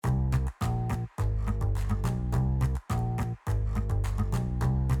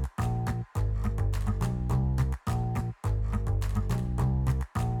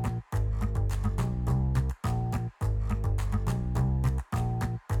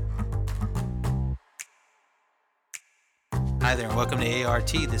Hi there, and welcome to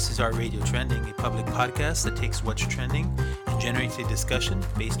A.R.T. This is Art Radio Trending, a public podcast that takes what's trending and generates a discussion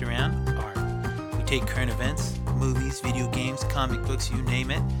based around art. We take current events, movies, video games, comic books, you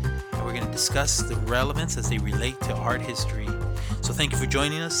name it, and we're going to discuss the relevance as they relate to art history. So thank you for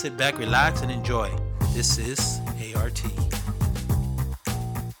joining us. Sit back, relax, and enjoy. This is A.R.T.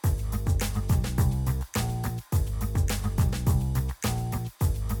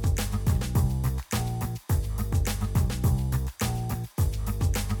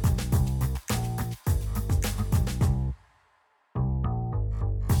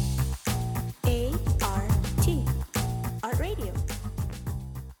 A.R.T. Art Radio.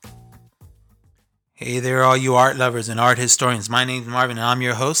 Hey there, all you art lovers and art historians. My name is Marvin, and I'm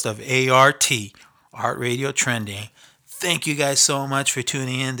your host of A.R.T. Art Radio Trending. Thank you guys so much for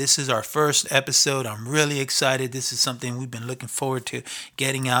tuning in. This is our first episode. I'm really excited. This is something we've been looking forward to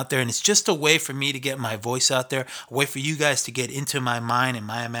getting out there. And it's just a way for me to get my voice out there, a way for you guys to get into my mind and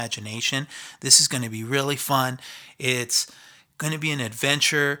my imagination. This is going to be really fun. It's going to be an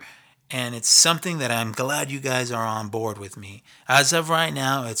adventure. And it's something that I'm glad you guys are on board with me. As of right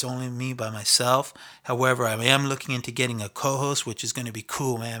now, it's only me by myself. However, I am looking into getting a co-host, which is going to be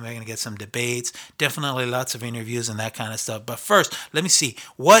cool, man. We're going to get some debates, definitely lots of interviews and that kind of stuff. But first, let me see.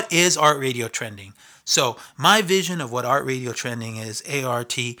 What is Art Radio Trending? So my vision of what Art Radio Trending is,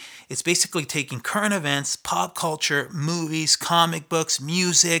 ART, it's basically taking current events, pop culture, movies, comic books,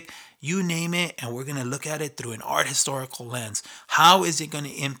 music, you name it, and we're going to look at it through an art historical lens. How is it going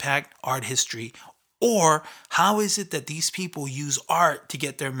to impact art history? Or how is it that these people use art to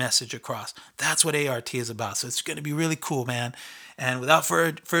get their message across? That's what ART is about. So it's going to be really cool, man. And without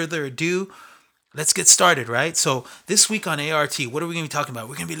further ado, let's get started, right? So this week on ART, what are we going to be talking about?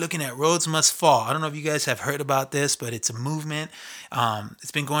 We're going to be looking at Roads Must Fall. I don't know if you guys have heard about this, but it's a movement.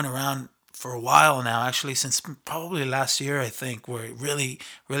 It's been going around for a while now, actually, since probably last year, I think, where it really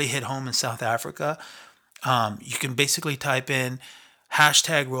hit home in South Africa. You can basically type in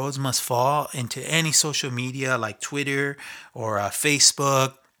hashtag Roads Must Fall into any social media like Twitter or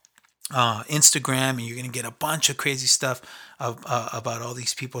Facebook, Instagram, and you're going to get a bunch of crazy stuff about all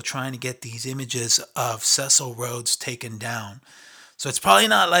these people trying to get these images of Cecil Rhodes taken down. So it's probably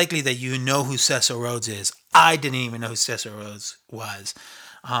not likely that you know who Cecil Rhodes is. I didn't even know who Cecil Rhodes was.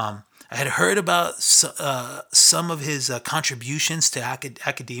 I had heard about some of his contributions to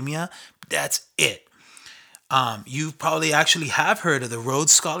academia, but that's it. You probably actually have heard of the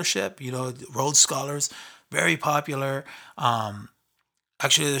Rhodes Scholarship. You know, Rhodes Scholars, very popular.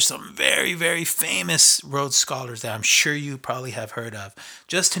 Actually, there's some very, very famous Rhodes Scholars that I'm sure you probably have heard of.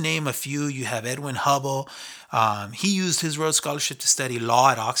 Just to name a few, you have Edwin Hubble. He used his Rhodes Scholarship to study law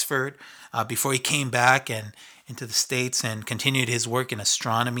at Oxford before he came back and into the States and continued his work in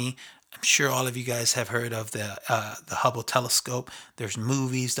astronomy. I'm sure all of you guys have heard of the Hubble telescope. There's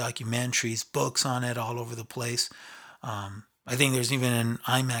movies, documentaries, books on it all over the place. I think there's even an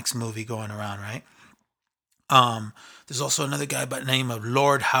IMAX movie going around, right? There's also another guy by the name of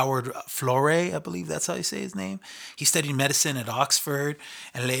Lord Howard Florey, I believe that's how you say his name. He studied medicine at Oxford,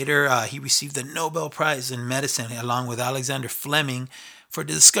 and later he received the Nobel Prize in Medicine along with Alexander Fleming for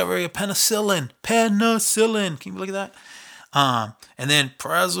the discovery of penicillin. Penicillin! Can you believe that? And then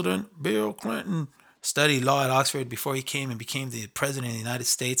President Bill Clinton studied law at Oxford before he came and became the president of the United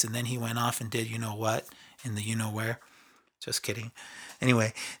States. And then he went off and did you know what in the you know where. Just kidding.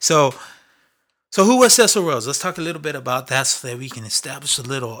 Anyway, so who was Cecil Rhodes? Let's talk a little bit about that so that we can establish a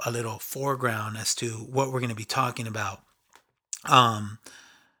little foreground as to what we're going to be talking about.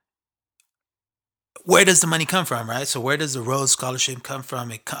 Where does the money come from, right? So where does the Rhodes Scholarship come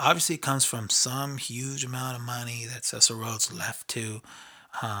from? Obviously it comes from some huge amount of money that Cecil Rhodes left to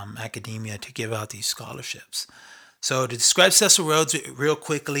academia to give out these scholarships. So to describe Cecil Rhodes real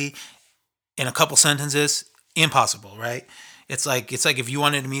quickly in a couple sentences, impossible, right? It's like if you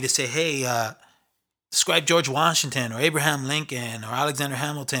wanted me to say, hey, describe George Washington or Abraham Lincoln or Alexander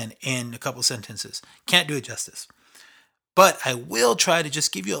Hamilton in a couple sentences. Can't do it justice. But I will try to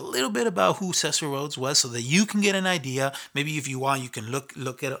just give you a little bit about who Cecil Rhodes was so that you can get an idea. Maybe if you want, you can look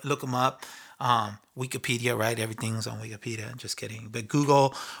him up. Wikipedia, right? Everything's on Wikipedia. Just kidding. But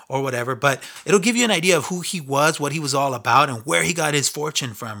Google or whatever. But it'll give you an idea of who he was, what he was all about, and where he got his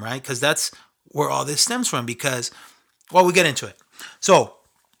fortune from, right? Because that's where all this stems from. Because, well, we'll get into it. So,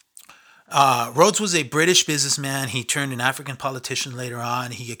 Rhodes was a British businessman. He turned an African politician later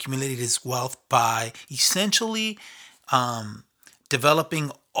on. He accumulated his wealth by essentially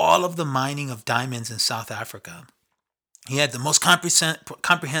developing all of the mining of diamonds in South Africa. He had the most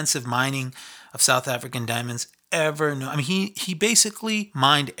comprehensive mining of South African diamonds ever known. I mean, he basically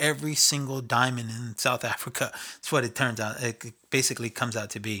mined every single diamond in South Africa. That's what it turns out. It basically comes out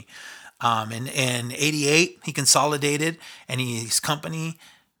to be. And in '88, he consolidated, and his company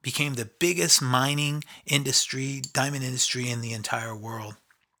became the biggest mining industry, diamond industry in the entire world.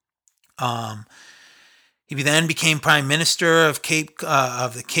 Um, he then became prime minister of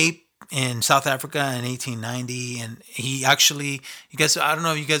the Cape in South Africa in 1890, and he actually, you guys, I don't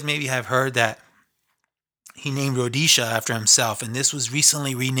know if you guys maybe have heard that he named Rhodesia after himself, and this was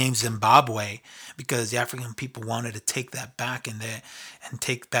recently renamed Zimbabwe because the African people wanted to take that back and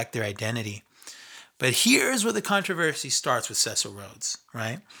take back their identity. But here's where the controversy starts with Cecil Rhodes,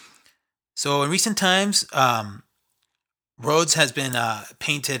 right? So in recent times, Rhodes has been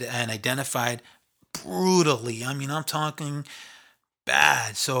painted and identified brutally. I mean, I'm talking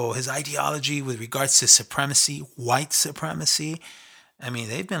bad. So his ideology with regards to supremacy, white supremacy, I mean,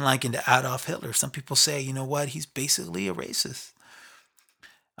 they've been likened to Adolf Hitler. Some people say, you know what, he's basically a racist.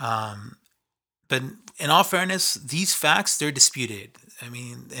 Um, but in all fairness, these facts, they're disputed. I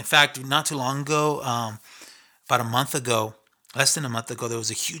mean, in fact, not too long ago, about a month ago, less than a month ago, there was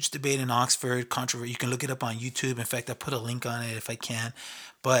a huge debate in Oxford, controversy. You can look it up on YouTube. In fact, I put a link on it if I can.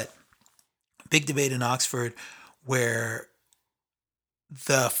 But big debate in Oxford where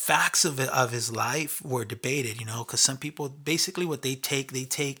the facts of his life were debated, you know, because some people basically what they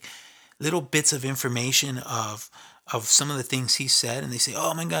take little bits of information of some of the things he said, and they say,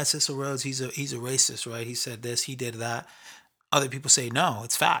 "Oh my God, Cecil Rhodes, he's a racist, right? He said this, he did that." Other people say, "No,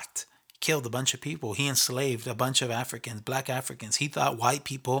 it's fact. He killed a bunch of people. He enslaved a bunch of Africans, black Africans. He thought white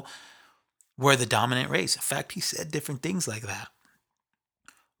people were the dominant race. In fact, he said different things like that."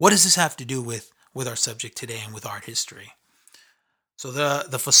 What does this have to do with our subject today and with art history? So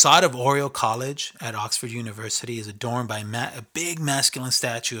the facade of Oriel College at Oxford University is adorned by a big masculine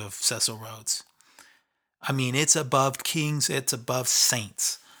statue of Cecil Rhodes. I mean, it's above kings, it's above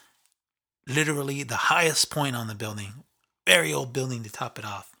saints. Literally the highest point on the building. Very old building to top it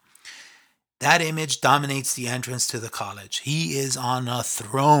off. That image dominates the entrance to the college. He is on a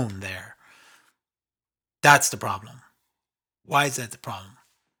throne there. That's the problem. Why is that the problem?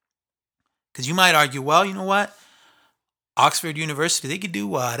 Because you might argue, well, you know what? Oxford University, they could do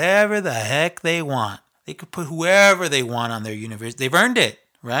whatever the heck they want. They could put whoever they want on their university. They've earned it,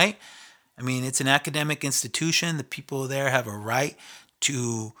 right? I mean, it's an academic institution. The people there have a right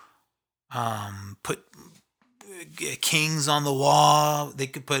to put kings on the wall. They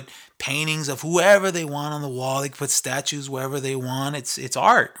could put paintings of whoever they want on the wall. They could put statues wherever they want. It's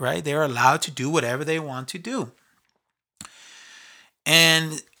art, right? They're allowed to do whatever they want to do.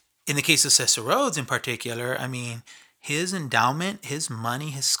 And in the case of Cecil Rhodes in particular, I mean, his endowment, his money,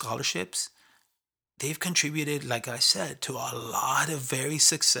 his scholarships, they've contributed, like I said, to a lot of very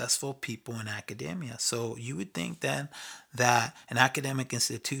successful people in academia. So you would think then that an academic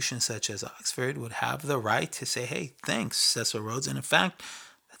institution such as Oxford would have the right to say, hey, thanks, Cecil Rhodes. And in fact,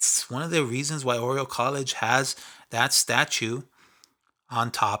 that's one of the reasons why Oriel College has that statue on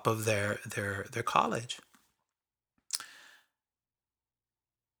top of their college.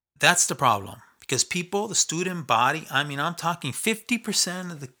 That's the problem. Because people, the student body, I mean, I'm talking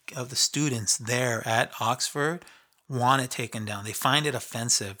 50% of the students there at Oxford want it taken down. They find it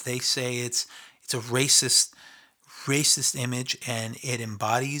offensive. They say it's a racist image, and it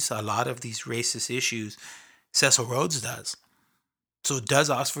embodies a lot of these racist issues. Cecil Rhodes does. So does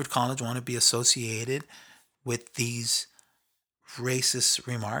Oxford College want to be associated with these racist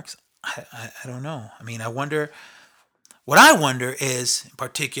remarks? I don't know. I mean, I wonder. What I wonder is, in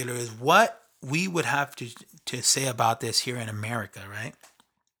particular, is what we would have to say about this here in America, right?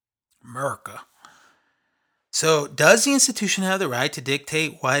 America. So, does the institution have the right to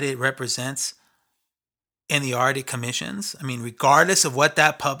dictate what it represents in the art it commissions? I mean, regardless of what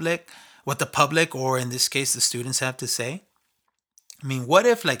the public, or in this case, the students have to say? I mean, what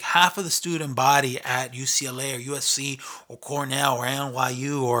if like half of the student body at UCLA or USC or Cornell or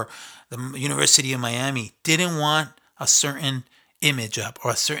NYU or the University of Miami didn't want a certain image up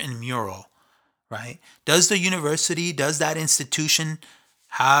or a certain mural, right? Does the university, does that institution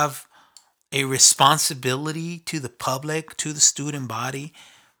have a responsibility to the public, to the student body,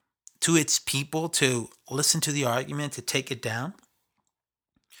 to its people to listen to the argument, to take it down?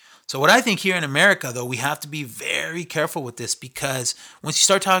 So, what I think here in America, though, we have to be very careful with this, because once you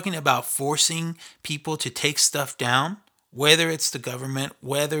start talking about forcing people to take stuff down, whether it's the government,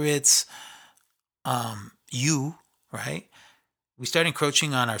 whether it's you, right? We start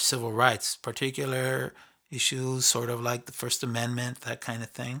encroaching on our civil rights, particular issues, sort of like the First Amendment, that kind of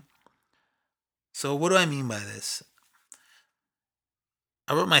thing. So, what do I mean by this?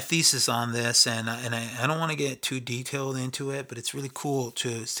 I wrote my thesis on this, and I don't want to get too detailed into it, but it's really cool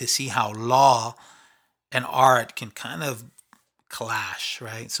to see how law and art can kind of clash,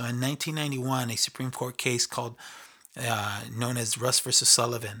 right? So in 1991, a Supreme Court case called known as Russ versus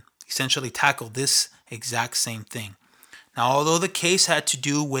Sullivan essentially tackled this exact same thing. Now, although the case had to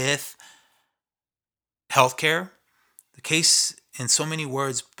do with healthcare, the case, in so many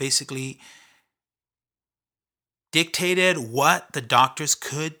words, basically dictated what the doctors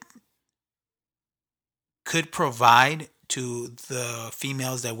could provide to the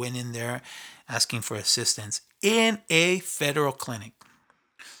females that went in there asking for assistance in a federal clinic.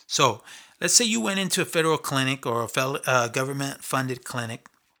 So, let's say you went into a federal clinic or a government funded clinic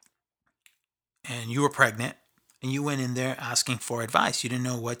and you were pregnant and you went in there asking for advice. You didn't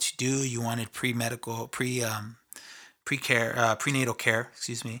know what to do. You wanted prenatal care,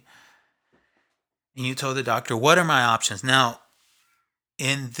 excuse me. And you told the doctor, "What are my options?" Now,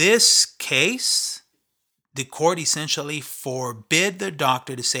 in this case, the court essentially forbid the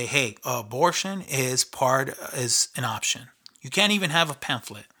doctor to say, "Hey, abortion is an option." You can't even have a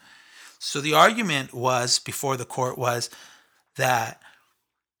pamphlet. So the argument was before the court was that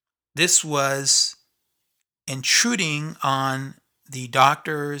this was intruding on the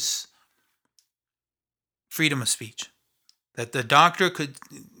doctor's freedom of speech. That the doctor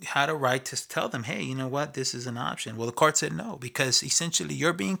had a right to tell them, "Hey, you know what? This is an option." Well, the court said no, because essentially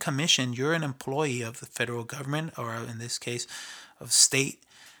you're being commissioned. You're an employee of the federal government, or in this case, of state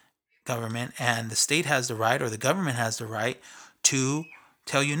government, and the state has the right, or the government has the right, to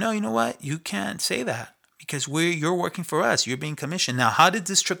tell you, "No, you know what? You can't say that because you're working for us. You're being commissioned." Now, how did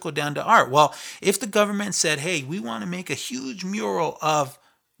this trickle down to art? Well, if the government said, "Hey, we want to make a huge mural of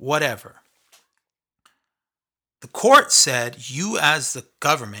whatever," the court said, "You as the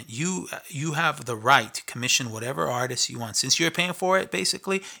government, you have the right to commission whatever artist you want. Since you're paying for it,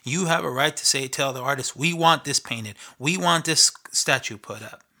 basically, you have a right to tell the artist, we want this painted. We want this statue put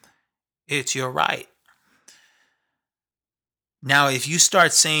up. It's your right." Now, if you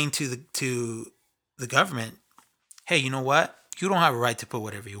start saying to the government, "Hey, you know what? You don't have a right to put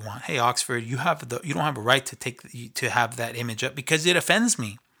whatever you want. Hey, Oxford, you don't have a right to have that image up because it offends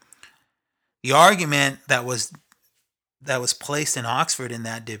me." The argument that was placed in Oxford in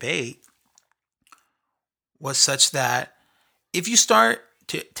that debate was such that if you start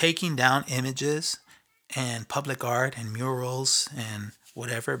taking down images and public art and murals and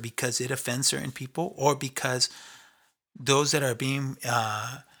whatever because it offends certain people, or because those that are being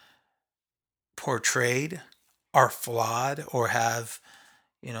portrayed are flawed or have,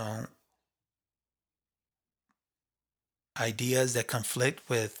 you know, ideas that conflict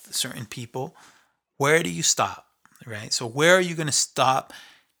with certain people, where do you stop? Right? So where are you going to stop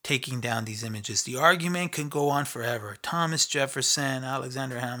taking down these images? The argument can go on forever. Thomas Jefferson,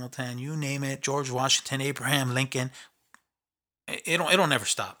 Alexander Hamilton, you name it, George Washington, Abraham Lincoln. It'll never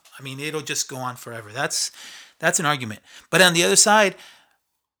stop. I mean, it'll just go on forever. That's an argument. But on the other side,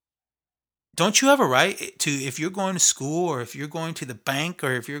 don't you have a right to, if you're going to school or if you're going to the bank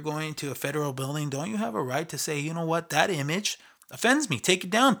or if you're going to a federal building, don't you have a right to say, "You know what, that image offends me. Take it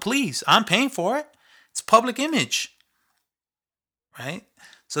down, please. I'm paying for it. It's public image." Right?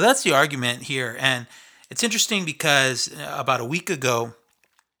 So that's the argument here. And it's interesting because about a week ago,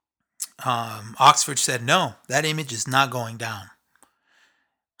 Oxford said, "No, that image is not going down."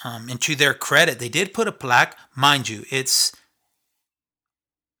 And to their credit, they did put a plaque. Mind you, it's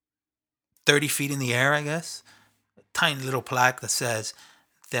 30 feet in the air, I guess. A tiny little plaque that says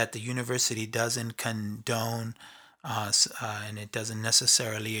that the university doesn't condone and it doesn't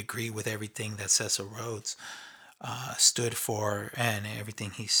necessarily agree with everything that Cecil Rhodes stood for and everything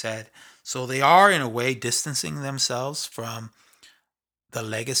he said. So they are, in a way, distancing themselves from the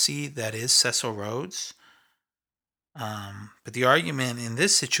legacy that is Cecil Rhodes. But the argument in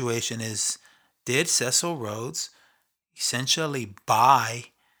this situation is, did Cecil Rhodes essentially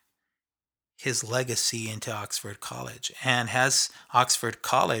buy his legacy into Oxford College? And has Oxford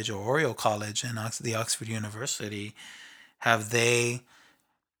College, or Oriel College, and the Oxford University, have they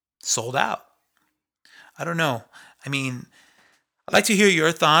sold out? I don't know. I mean, I'd like to hear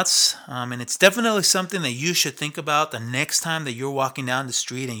your thoughts, and it's definitely something that you should think about the next time that you're walking down the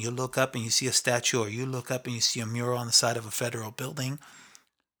street and you look up and you see a statue, or you look up and you see a mural on the side of a federal building.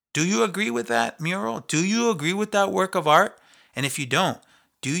 Do you agree with that mural? Do you agree with that work of art? And if you don't,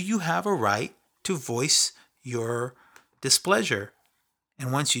 do you have a right to voice your displeasure?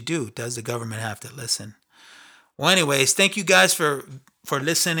 And once you do, does the government have to listen? Well, anyways, thank you guys for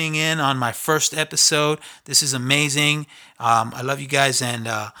listening in on my first episode. This is amazing. I love you guys, and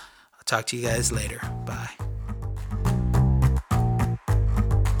I'll talk to you guys later. Bye.